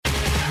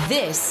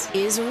This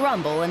is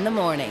Rumble in the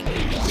Morning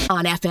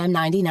on FM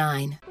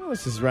 99. Well,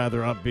 this is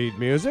rather upbeat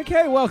music.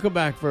 Hey, welcome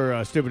back for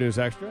Stupid News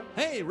Extra.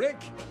 Hey, Rick.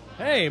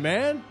 Hey,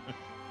 man.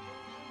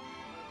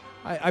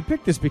 I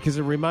picked this because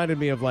it reminded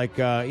me of, like,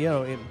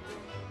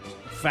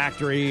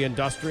 factory,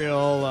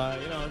 industrial,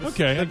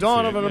 the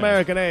dawn of an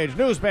American age.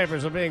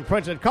 Newspapers are being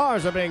printed,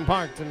 cars are being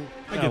parked, and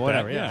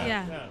whatever. That,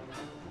 Yeah.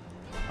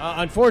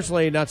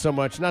 Unfortunately, not so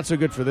much. Not so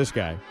good for this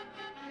guy.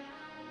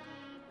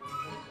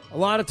 A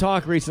lot of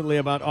talk recently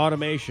about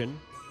automation.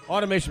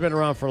 Automation's been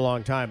around for a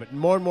long time, but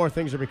more and more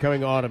things are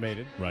becoming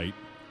automated. Right.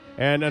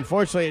 And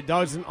unfortunately, it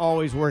doesn't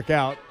always work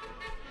out.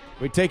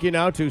 We take you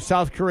now to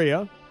South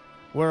Korea,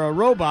 where a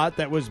robot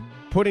that was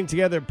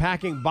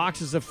packing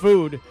boxes of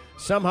food,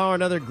 somehow or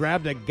another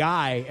grabbed a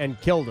guy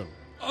and killed him.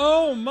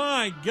 Oh,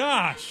 my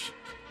gosh.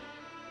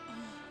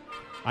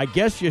 I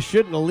guess you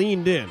shouldn't have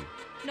leaned in.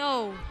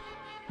 No.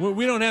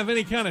 We don't have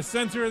any kind of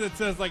sensor that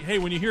says, like, hey,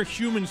 when you hear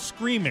humans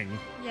screaming,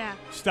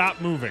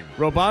 stop moving.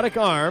 Robotic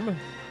arm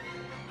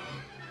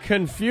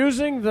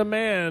confusing the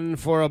man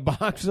for a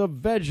box of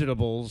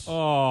vegetables.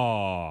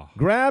 Oh.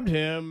 Grabbed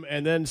him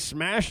and then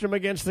smashed him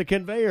against the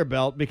conveyor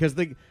belt because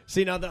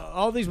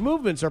all these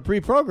movements are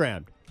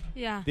pre-programmed.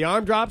 Yeah. The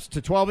arm drops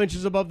to 12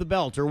 inches above the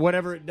belt or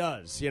whatever it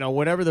does.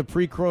 Whatever the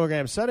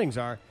pre-programmed settings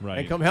are. Right.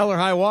 And come hell or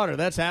high water,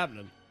 that's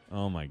happening.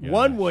 Oh, my God.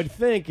 One would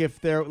think if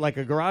there, like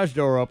a garage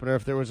door opener,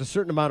 if there was a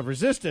certain amount of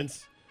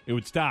resistance, it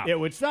would stop. It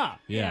would stop.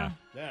 Yeah.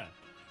 Yeah.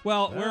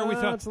 Well, where are we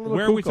it's a little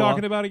Where are we cuckoo.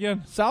 talking about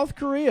again? South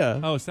Korea.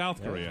 Oh,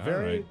 South Korea.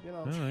 Very,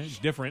 all right.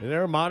 Different.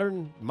 They're a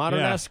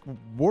modern-esque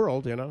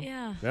world,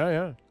 Yeah.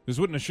 Yeah. This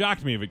wouldn't have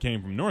shocked me if it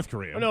came from North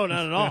Korea. Oh, no,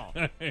 not at all.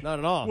 Not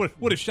at all.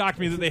 Would have shocked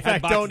me that they In had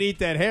fact, boxes. don't eat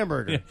that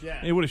hamburger. Yeah.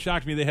 It would have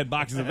shocked me they had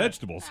boxes of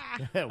vegetables.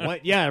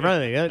 What? Yeah,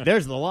 really.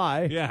 There's the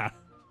lie. Yeah.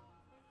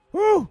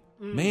 Woo!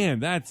 Man,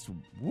 that's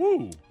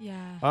woo.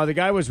 Yeah. The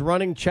guy was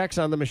running checks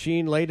on the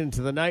machine late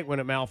into the night when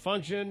it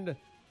malfunctioned.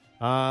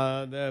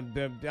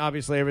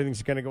 Obviously,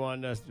 everything's going to go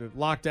on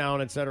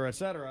lockdown, et cetera, et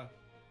cetera.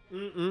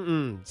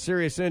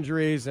 Serious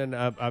injuries, and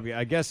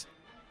I guess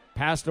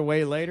passed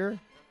away later.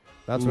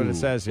 That's what it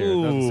says here.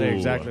 It doesn't say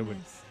exactly what.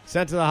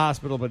 Sent to the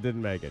hospital, but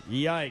didn't make it.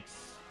 Yikes.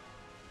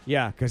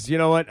 Yeah, because you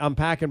know what? I'm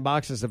packing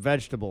boxes of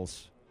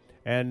vegetables.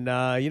 And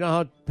you know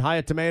how high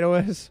a tomato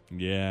is?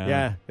 Yeah.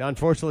 Yeah.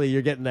 Unfortunately,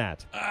 you're getting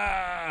that.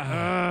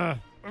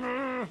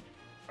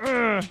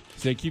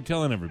 See, I keep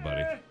telling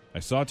everybody. I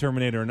saw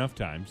Terminator enough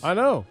times. I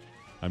know.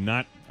 I'm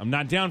not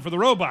down for the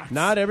robots.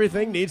 Not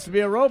everything needs to be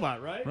a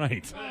robot, right?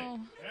 Right. Oh.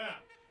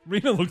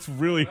 Rena looks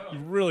really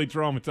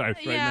traumatized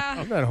right now.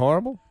 Isn't that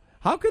horrible?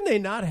 How can they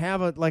not have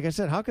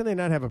how can they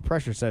not have a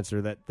pressure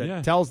sensor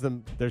that tells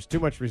them there's too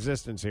much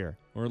resistance here?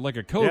 Or like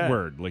a code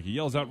word, like he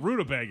yells out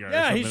rutabaga.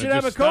 Yeah, he should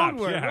have a code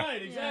word. Yeah.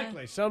 Right,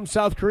 exactly. Some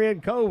South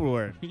Korean code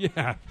word.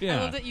 Yeah. I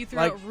love that you threw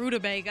Like- out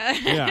rutabaga.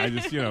 Yeah, I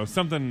just,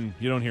 something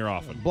you don't hear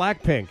often.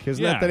 Blackpink.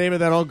 Isn't Yeah. that the name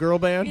of that old girl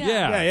band?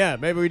 Yeah. Yeah.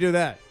 Maybe we do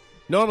that.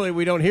 Normally,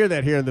 we don't hear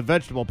that here in the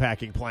vegetable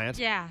packing plant.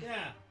 Yeah.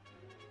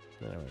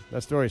 Anyway,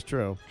 that story's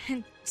true,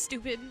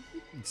 Stupid.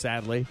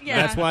 sadly.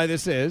 Yeah. That's why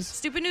this is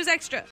Stupid News Extra.